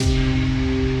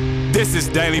This is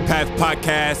Daily Path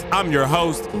Podcast. I'm your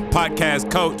host, podcast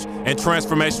coach, and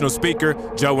transformational speaker,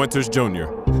 Joe Winters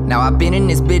Jr. Now I've been in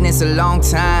this business a long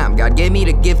time. God gave me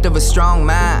the gift of a strong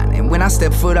mind. And when I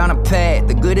step foot on a path,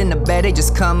 the good and the bad, they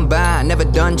just combine. Never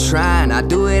done trying. I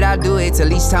do it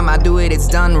till each time I do it, it's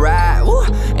done right. Woo.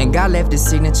 And God left his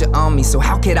signature on me, so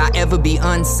how could I ever be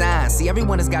unsigned? See,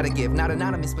 everyone has got a gift, not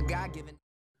anonymous, but God-given.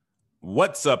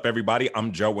 What's up, everybody?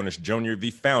 I'm Joe Winters Jr.,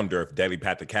 the founder of Daily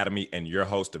Path Academy and your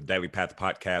host of Daily Path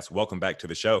Podcast. Welcome back to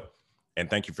the show, and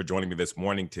thank you for joining me this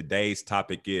morning. Today's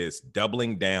topic is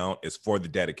doubling down is for the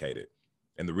dedicated.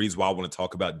 And the reason why I want to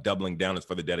talk about doubling down is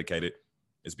for the dedicated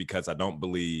is because I don't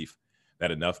believe that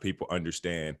enough people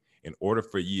understand in order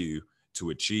for you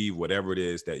to achieve whatever it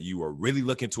is that you are really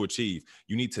looking to achieve,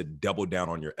 you need to double down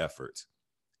on your efforts.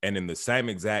 And in the same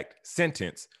exact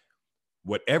sentence,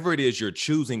 whatever it is you're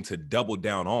choosing to double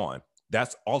down on,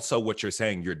 that's also what you're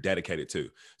saying you're dedicated to.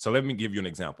 So let me give you an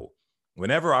example.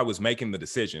 Whenever I was making the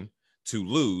decision to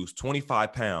lose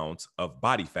 25 pounds of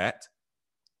body fat,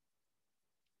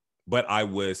 but I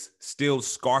was still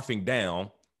scarfing down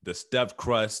the stuffed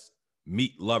crust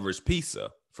meat lovers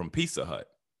pizza from Pizza Hut,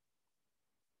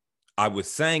 I was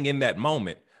saying in that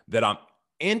moment that I'm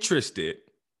interested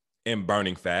in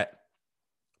burning fat,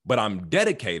 but I'm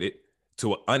dedicated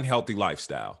to an unhealthy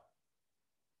lifestyle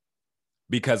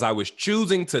because I was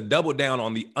choosing to double down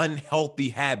on the unhealthy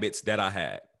habits that I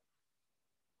had.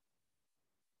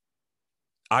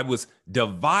 I was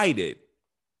divided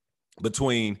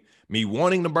between me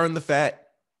wanting to burn the fat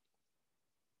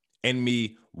and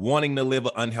me wanting to live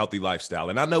an unhealthy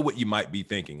lifestyle. And I know what you might be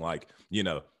thinking, like,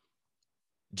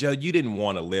 Joe, you didn't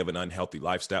want to live an unhealthy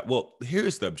lifestyle. Well,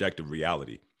 here's the objective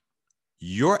reality.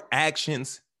 Your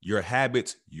actions, your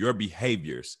habits, your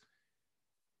behaviors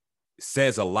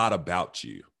says a lot about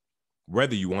you,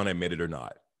 whether you want to admit it or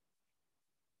not.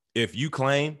 If you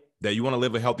claim that you want to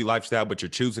live a healthy lifestyle, but you're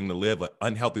choosing to live an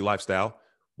unhealthy lifestyle,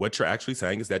 what you're actually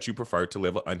saying is that you prefer to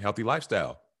live an unhealthy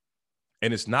lifestyle.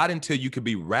 And it's not until you can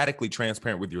be radically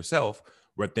transparent with yourself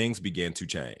where things begin to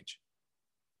change.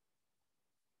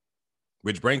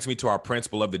 Which brings me to our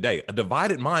principle of the day. A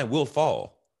divided mind will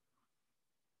fall.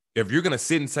 If you're going to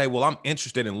sit and say, well, I'm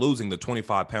interested in losing the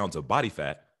 25 pounds of body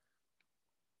fat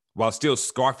while still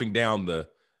scarfing down the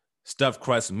stuffed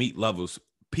crust meat lovers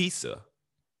pizza,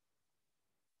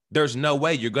 there's no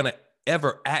way you're going to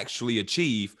ever actually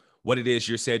achieve what it is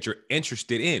you said you're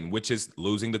interested in, which is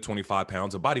losing the 25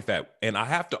 pounds of body fat. And I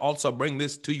have to also bring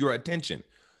this to your attention.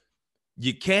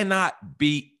 You cannot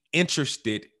be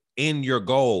interested in your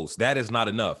goals. That is not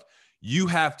enough. You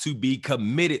have to be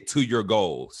committed to your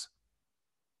goals.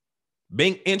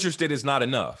 Being interested is not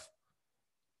enough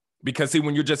because, see,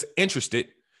 when you're just interested,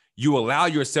 you allow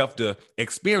yourself to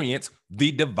experience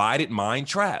the divided mind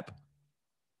trap.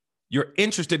 You're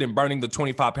interested in burning the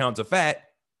 25 pounds of fat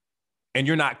and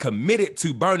you're not committed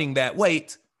to burning that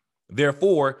weight.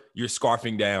 Therefore, you're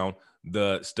scarfing down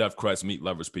the stuffed crust meat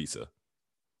lovers pizza.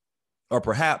 Or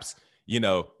perhaps,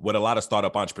 what a lot of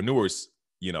startup entrepreneurs,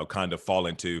 kind of fall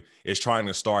into is trying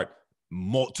to start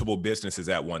multiple businesses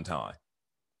at one time.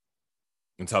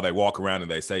 Until they walk around and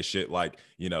they say shit like,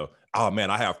 oh man,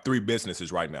 I have 3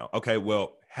 businesses right now. Okay,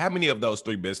 well, how many of those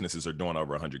 3 businesses are doing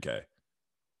over 100K?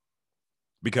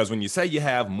 Because when you say you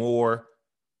have more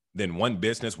than one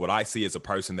business, what I see is a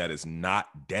person that is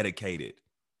not dedicated.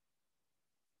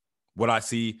 What I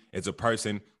see is a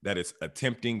person that is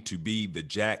attempting to be the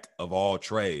jack of all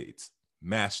trades,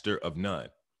 master of none.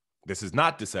 This is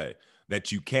not to say that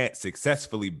you can't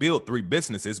successfully build 3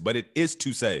 businesses, but it is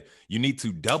to say you need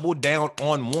to double down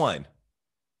on one,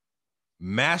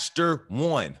 master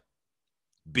one,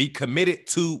 be committed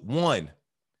to one,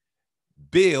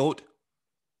 build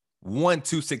one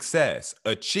to success,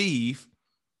 achieve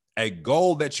a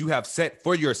goal that you have set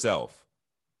for yourself.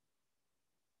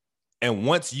 And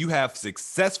once you have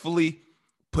successfully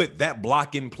put that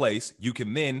block in place, you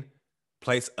can then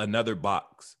place another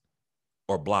block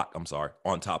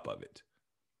on top of it.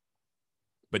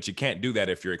 But you can't do that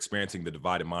if you're experiencing the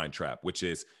divided mind trap, which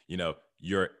is,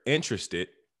 you're interested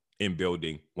in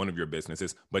building one of your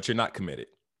businesses, but you're not committed.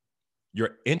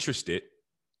 You're interested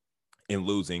in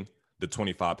losing the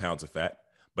 25 pounds of fat,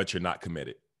 but you're not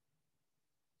committed.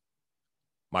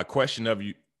 My question of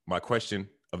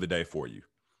the day for you,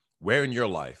 where in your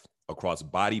life across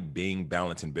body, being,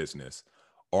 balance, and business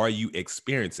are you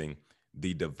experiencing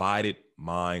the divided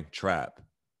mind trap?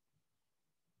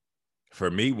 For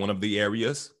me, one of the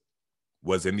areas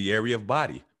was in the area of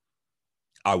body.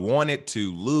 I wanted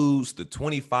to lose the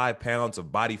 25 pounds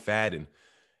of body fat and,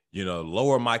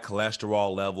 lower my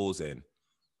cholesterol levels and,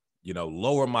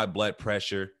 lower my blood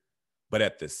pressure. But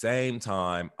at the same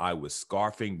time, I was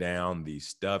scarfing down the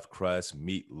stuffed crust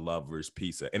meat lovers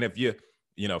pizza. And if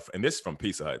and this is from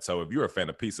Pizza Hut. So if you're a fan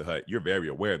of Pizza Hut, you're very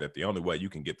aware that the only way you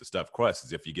can get the stuffed crust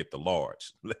is if you get the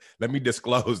large. Let me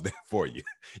disclose that for you.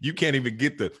 You can't even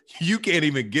get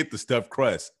the stuffed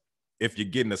crust if you're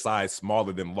getting a size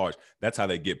smaller than large. That's how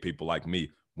they get people like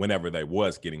me whenever they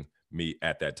was getting me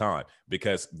at that time,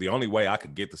 because the only way I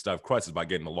could get the stuffed crust is by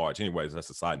getting the large. Anyways, that's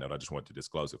a side note. I just wanted to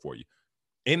disclose it for you.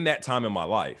 In that time in my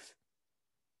life,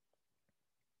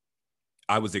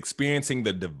 I was experiencing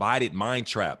the divided mind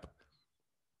trap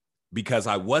because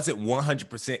I wasn't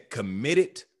 100%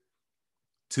 committed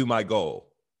to my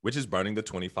goal, which is burning the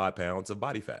 25 pounds of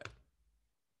body fat.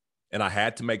 And I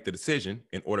had to make the decision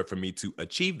in order for me to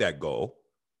achieve that goal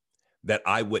that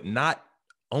I would not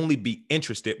only be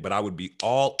interested, but I would be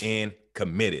all in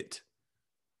committed.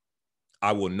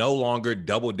 I will no longer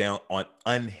double down on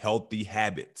unhealthy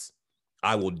habits.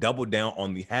 I will double down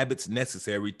on the habits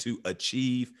necessary to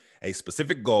achieve a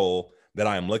specific goal that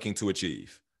I am looking to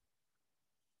achieve.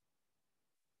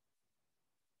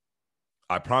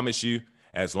 I promise you,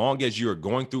 as long as you're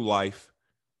going through life,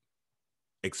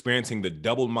 experiencing the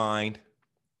double mind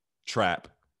trap,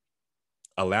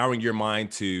 allowing your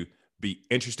mind to be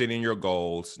interested in your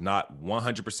goals, not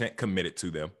 100% committed to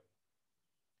them,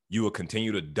 you will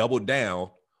continue to double down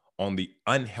on the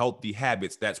unhealthy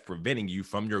habits that's preventing you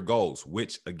from your goals,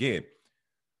 which, again,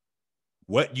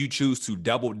 what you choose to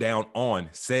double down on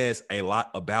says a lot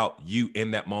about you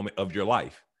in that moment of your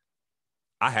life.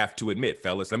 I have to admit,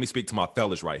 fellas, let me speak to my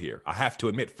fellas right here. I have to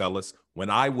admit, fellas,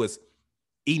 when I was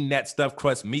eating that stuffed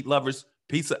crust meat lovers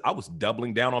pizza, I was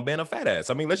doubling down on being a fat ass.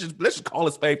 I mean, let's just call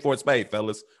a spade for a spade,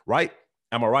 fellas, right?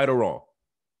 Am I right or wrong?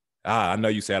 I know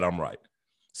you said I'm right.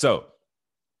 So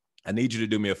I need you to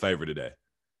do me a favor today.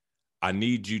 I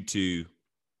need you to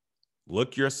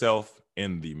look yourself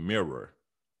in the mirror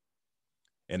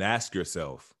and ask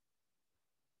yourself,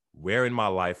 where in my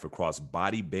life across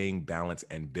body, being, balance,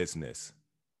 and business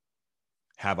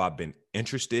have I been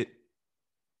interested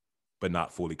but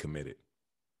not fully committed?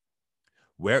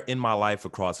 Where in my life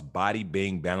across body,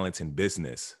 being, balance, and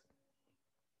business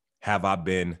have I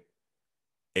been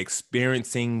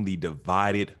experiencing the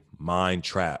divided mind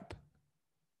trap?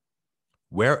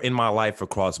 Where in my life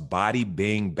across body,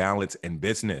 being, balance, and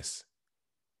business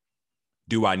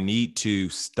do I need to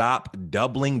stop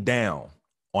doubling down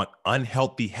on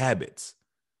unhealthy habits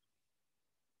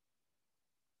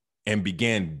and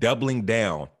begin doubling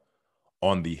down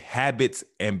on the habits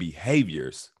and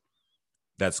behaviors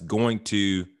that's going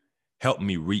to help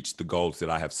me reach the goals that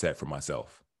I have set for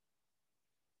myself?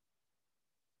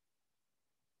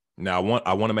 Now,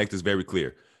 I want to make this very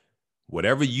clear.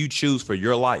 Whatever you choose for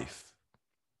your life,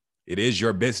 it is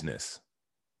your business.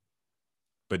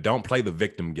 But don't play the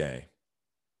victim game.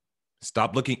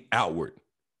 Stop looking outward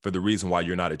for the reason why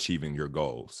you're not achieving your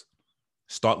goals.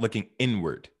 Start looking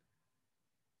inward.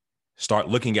 Start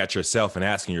looking at yourself and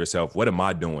asking yourself, what am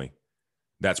I doing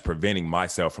that's preventing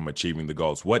myself from achieving the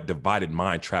goals? What divided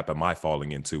mind trap am I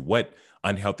falling into? What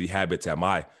unhealthy habits am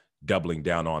I doubling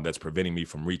down on that's preventing me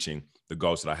from reaching the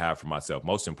goals that I have for myself?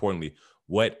 Most importantly,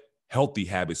 what healthy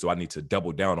habits do I need to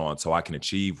double down on so I can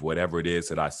achieve whatever it is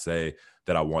that I say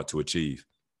that I want to achieve?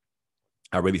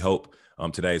 I really hope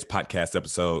today's podcast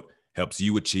episode helps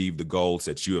you achieve the goals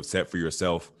that you have set for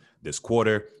yourself this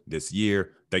quarter, this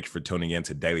year. Thank you for tuning in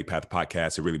to Daily Path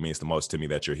Podcast. It really means the most to me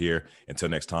that you're here. Until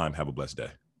next time, have a blessed day.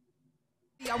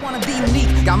 I wanna be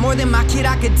unique, got more than my kid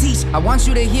I could teach. I want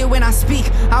you to hear when I speak.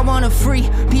 I wanna free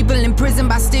people imprisoned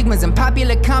by stigmas and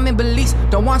popular common beliefs.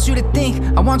 Don't want you to think,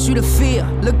 I want you to feel.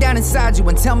 Look down inside you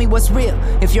and tell me what's real.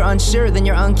 If you're unsure, then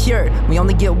you're uncured. We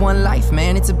only get one life,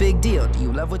 man, it's a big deal. Do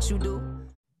you love what you do?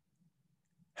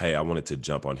 Hey, I wanted to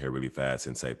jump on here really fast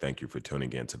and say thank you for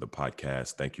tuning in to the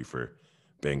podcast. Thank you for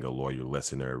being a loyal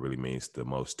listener. It really means the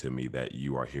most to me that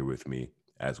you are here with me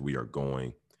as we are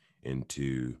going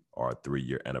into our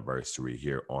 3-year anniversary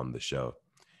here on the show.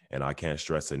 And I can't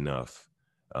stress enough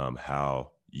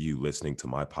how you listening to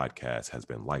my podcast has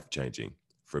been life-changing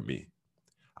for me.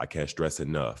 I can't stress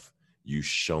enough you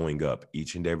showing up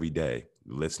each and every day,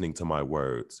 listening to my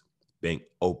words, being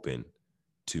open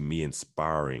to me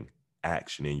inspiring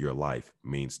action in your life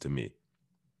means to me.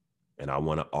 And I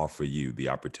want to offer you the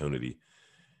opportunity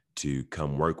to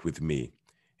come work with me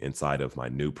inside of my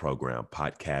new program,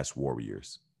 Podcast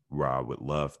Warriors, where I would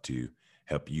love to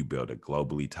help you build a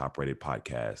globally top-rated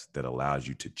podcast that allows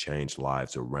you to change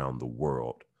lives around the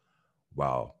world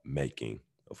while making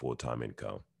a full-time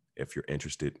income. If you're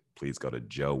interested, please go to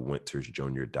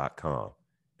joewintersjr.com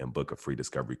and book a free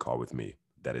discovery call with me.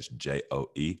 That is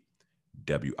JoeWintersJr.com.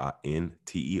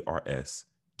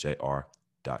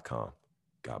 jr.com.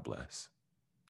 God bless.